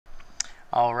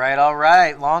All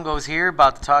right. Longo's here,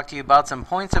 about to talk to you about some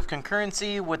points of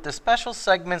concurrency with the special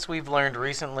segments we've learned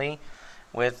recently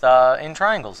with in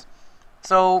triangles.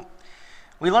 So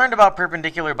we learned about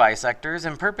perpendicular bisectors,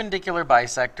 and perpendicular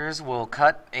bisectors will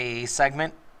cut a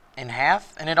segment in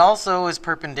half, and it also is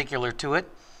perpendicular to it.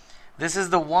 This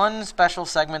is the one special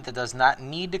segment that does not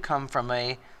need to come from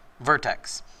a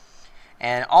vertex.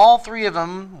 And all three of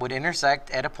them would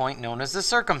intersect at a point known as the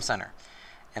circumcenter.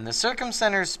 And the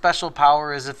circumcenter's special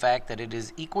power is the fact that it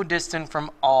is equidistant from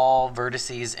all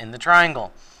vertices in the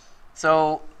triangle.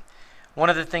 So one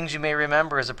of the things you may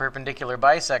remember is a perpendicular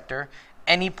bisector.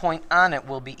 Any point on it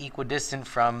will be equidistant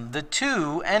from the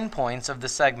two endpoints of the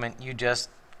segment you just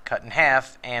cut in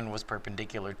half and was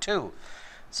perpendicular to.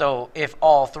 So if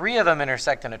all three of them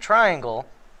intersect in a triangle,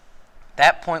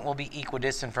 that point will be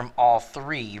equidistant from all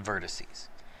three vertices.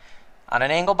 On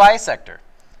an angle bisector,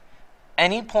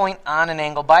 any point on an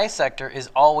angle bisector is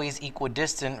always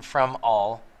equidistant from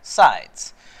all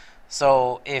sides.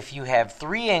 So if you have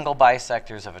three angle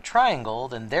bisectors of a triangle,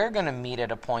 then they're going to meet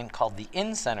at a point called the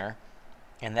incenter,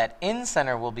 and that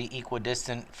incenter will be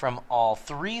equidistant from all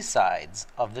three sides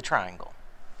of the triangle.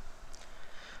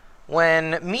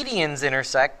 When medians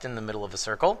intersect in the middle of a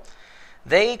circle,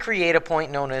 they create a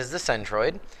point known as the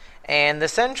centroid, and the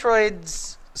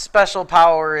centroid's special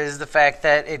power is the fact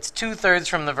that it's 2/3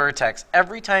 from the vertex.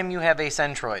 Every time you have a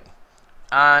centroid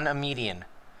on a median,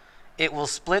 it will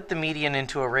split the median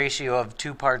into a ratio of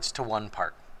 2 parts to 1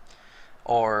 part.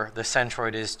 Or the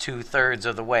centroid is 2/3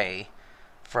 of the way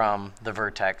from the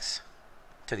vertex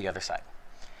to the other side.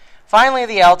 Finally,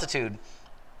 the altitude.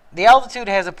 The altitude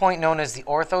has a point known as the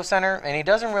orthocenter, and it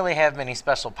doesn't really have many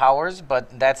special powers,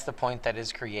 but that's the point that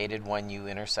is created when you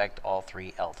intersect all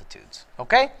three altitudes.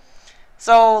 Okay?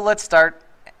 So let's start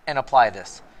and apply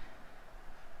this.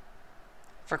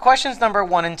 For questions number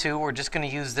 1 and 2, we're just going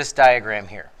to use this diagram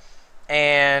here.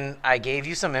 And I gave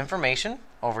you some information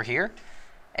over here.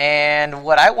 And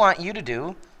what I want you to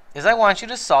do is I want you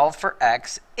to solve for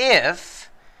x if,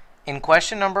 in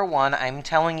question number 1, I'm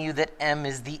telling you that M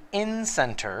is the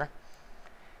incenter.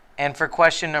 And for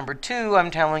question number 2,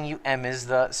 I'm telling you M is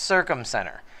the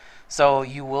circumcenter. So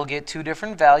you will get two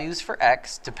different values for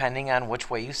x depending on which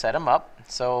way you set them up.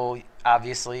 So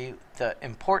obviously the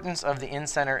importance of the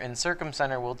incenter and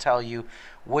circumcenter will tell you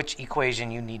which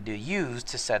equation you need to use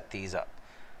to set these up.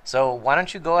 So why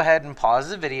don't you go ahead and pause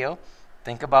the video,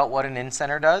 think about what an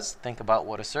incenter does, think about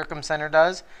what a circumcenter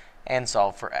does, and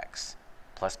solve for x.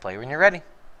 Press play when you're ready.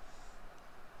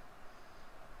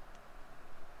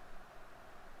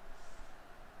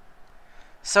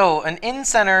 So an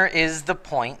incenter is the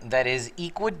point that is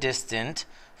equidistant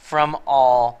from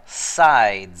all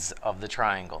sides of the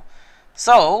triangle.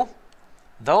 So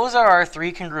those are our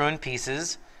three congruent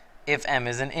pieces if M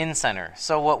is an incenter.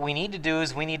 So what we need to do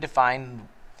is we need to find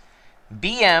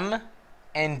BM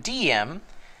and DM,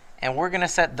 and we're going to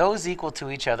set those equal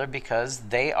to each other because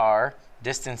they are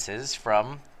distances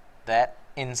from that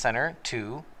incenter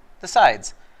to the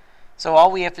sides. So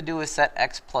all we have to do is set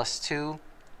x plus 2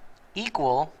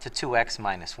 equal to 2x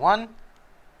minus 1,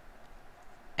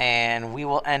 and we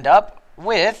will end up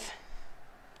with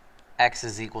x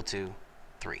is equal to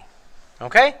 3.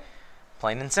 Okay?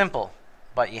 Plain and simple.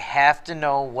 But you have to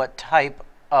know what type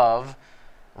of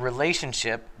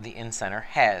relationship the incenter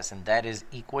has, and that is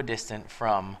equidistant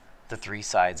from the three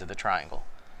sides of the triangle.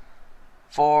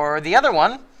 For the other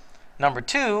one, number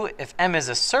 2, if M is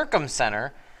a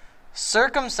circumcenter,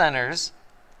 circumcenters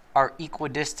are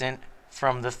equidistant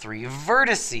from the three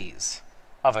vertices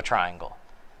of a triangle.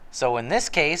 So in this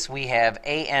case, we have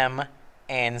AM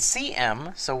and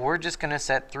CM, so we're just going to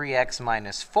set 3x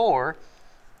minus 4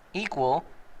 equal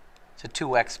to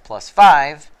 2x plus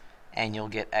 5, and you'll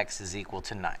get x is equal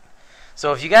to 9.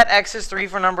 So if you got x is 3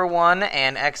 for number 1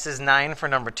 and x is 9 for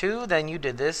number 2, then you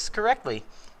did this correctly.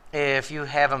 If you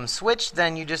have them switched,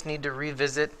 then you just need to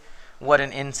revisit what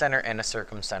an incenter and a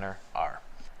circumcenter are.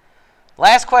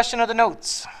 Last question of the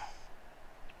notes.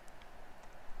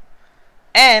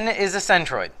 N is a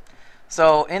centroid.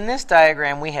 So in this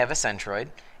diagram, we have a centroid,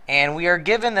 and we are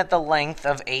given that the length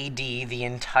of AD, the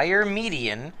entire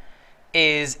median,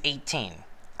 is 18.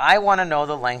 I want to know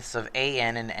the lengths of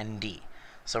AN and ND.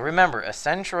 So remember, a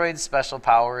centroid's special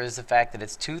power is the fact that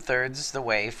it's 2/3 the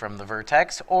way from the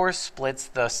vertex or splits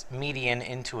the median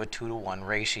into a 2-to-1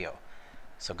 ratio.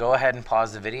 So go ahead and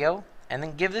pause the video and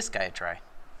then give this guy a try.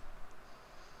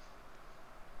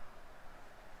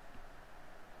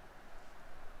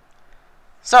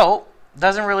 So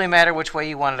doesn't really matter which way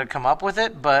you wanted to come up with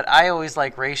it, but I always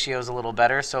like ratios a little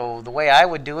better. So the way I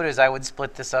would do it is I would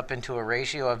split this up into a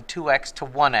ratio of 2x to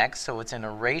 1x, so it's in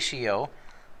a ratio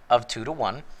of 2 to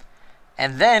 1.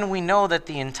 And then we know that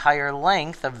the entire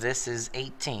length of this is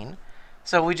 18.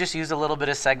 So we just use a little bit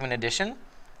of segment addition.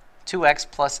 2x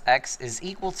plus x is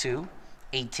equal to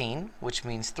 18, which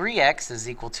means 3x is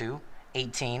equal to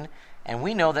 18. And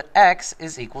we know that x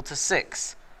is equal to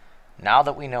 6. Now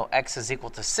that we know x is equal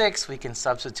to 6, we can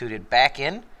substitute it back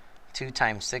in. 2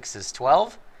 times 6 is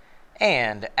 12.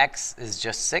 And x is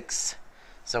just 6.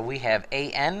 So we have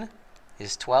AN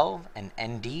is 12 and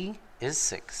ND is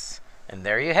 6. And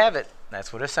there you have it.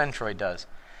 That's what a centroid does.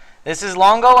 This is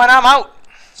Longo, and I'm out.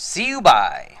 See you,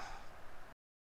 bye.